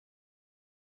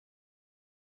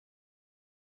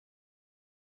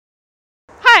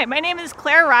Hi, my name is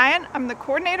Claire Ryan. I'm the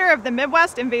coordinator of the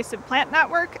Midwest Invasive Plant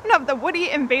Network and of the Woody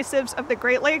Invasives of the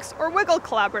Great Lakes, or WIGGLE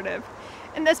Collaborative.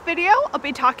 In this video, I'll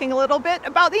be talking a little bit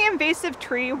about the invasive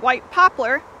tree white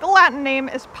poplar. The Latin name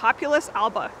is Populus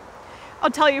alba.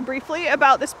 I'll tell you briefly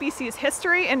about the species'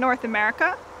 history in North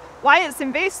America, why it's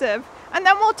invasive, and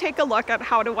then we'll take a look at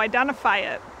how to identify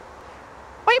it.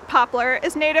 White poplar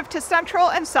is native to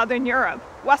Central and Southern Europe,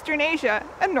 Western Asia,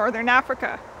 and Northern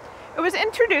Africa. It was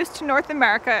introduced to North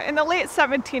America in the late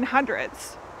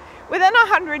 1700s. Within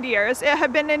 100 years, it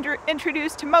had been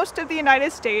introduced to most of the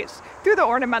United States through the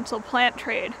ornamental plant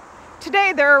trade.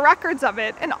 Today, there are records of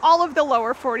it in all of the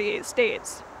lower 48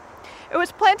 states. It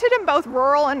was planted in both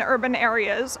rural and urban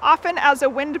areas, often as a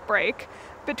windbreak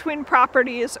between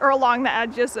properties or along the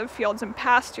edges of fields and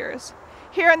pastures.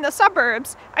 Here in the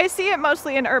suburbs, I see it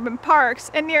mostly in urban parks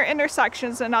and near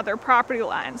intersections and other property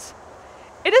lines.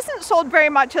 It isn't sold very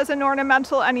much as an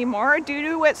ornamental anymore due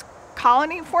to its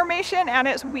colony formation and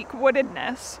its weak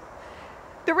woodedness.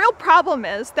 The real problem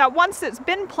is that once it's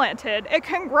been planted, it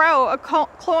can grow a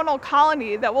clonal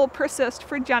colony that will persist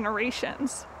for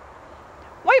generations.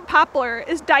 White poplar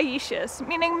is dioecious,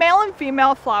 meaning male and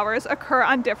female flowers occur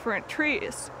on different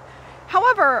trees.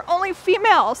 However, only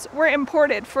females were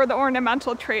imported for the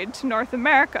ornamental trade to North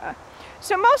America.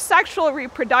 So most sexual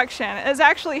reproduction is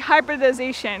actually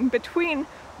hybridization between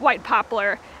white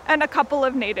poplar and a couple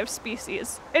of native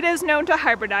species. It is known to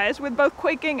hybridize with both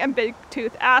quaking and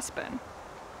big-tooth aspen.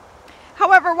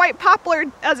 However, white poplar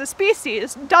as a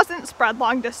species doesn't spread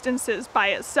long distances by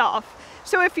itself.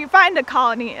 So if you find a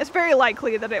colony, it's very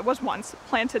likely that it was once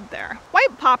planted there.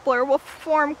 White poplar will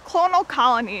form clonal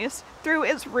colonies through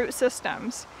its root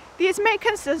systems. These may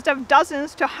consist of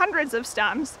dozens to hundreds of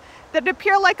stems that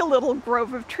appear like a little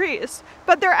grove of trees,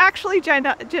 but they're actually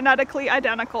genetically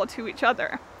identical to each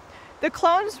other. The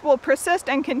clones will persist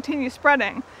and continue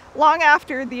spreading long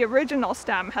after the original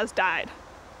stem has died.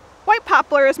 White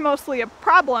poplar is mostly a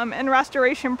problem in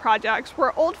restoration projects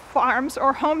where old farms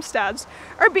or homesteads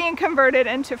are being converted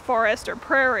into forest or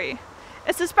prairie.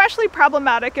 It's especially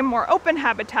problematic in more open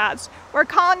habitats where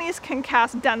colonies can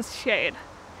cast dense shade.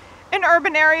 In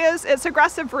urban areas, its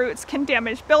aggressive roots can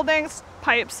damage buildings,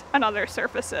 pipes, and other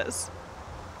surfaces.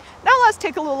 Now let's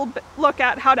take a little look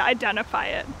at how to identify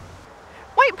it.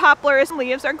 White poplar's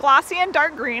leaves are glossy and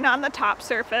dark green on the top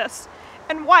surface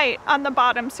and white on the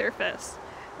bottom surface.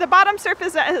 The bottom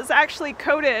surface is actually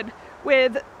coated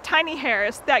with tiny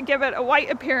hairs that give it a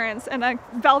white appearance and a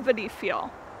velvety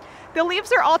feel. The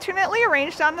leaves are alternately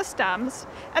arranged on the stems,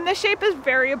 and the shape is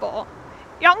variable.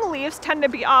 Young leaves tend to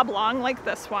be oblong, like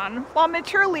this one, while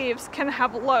mature leaves can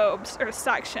have lobes or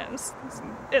sections.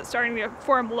 It's starting to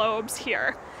form lobes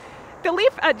here. The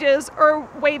leaf edges are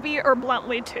wavy or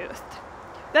bluntly toothed.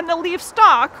 Then the leaf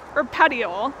stalk, or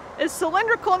petiole, is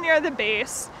cylindrical near the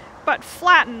base, but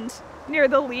flattened near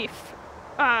the leaf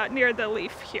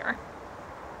here.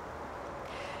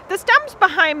 The stems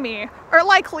behind me are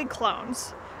likely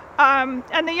clones,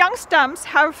 and the young stems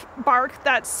have bark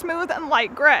that's smooth and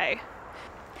light gray.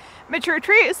 Mature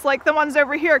trees, like the ones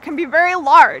over here, can be very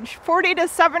large, 40 to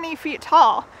 70 feet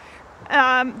tall,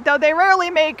 though they rarely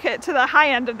make it to the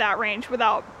high end of that range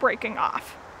without breaking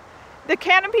off. The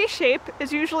canopy shape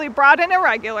is usually broad and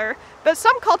irregular, but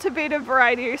some cultivated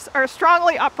varieties are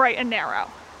strongly upright and narrow.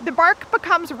 The bark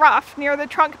becomes rough near the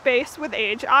trunk base with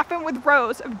age, often with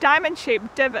rows of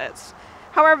diamond-shaped divots.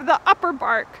 However, the upper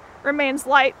bark remains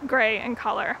light gray in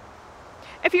color.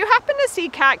 If you happen to see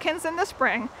catkins in the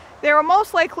spring, there will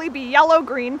most likely be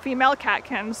yellow-green female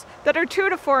catkins that are 2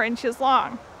 to 4 inches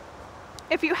long.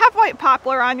 If you have white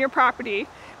poplar on your property,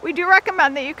 we do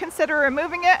recommend that you consider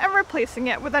removing it and replacing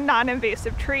it with a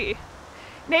non-invasive tree.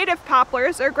 Native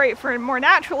poplars are great for more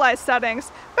naturalized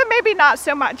settings, but maybe not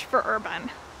so much for urban.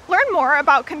 Learn more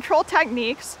about control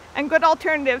techniques and good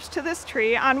alternatives to this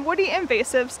tree on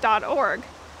woodyinvasives.org.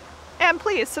 And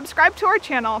please subscribe to our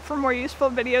channel for more useful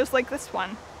videos like this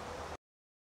one.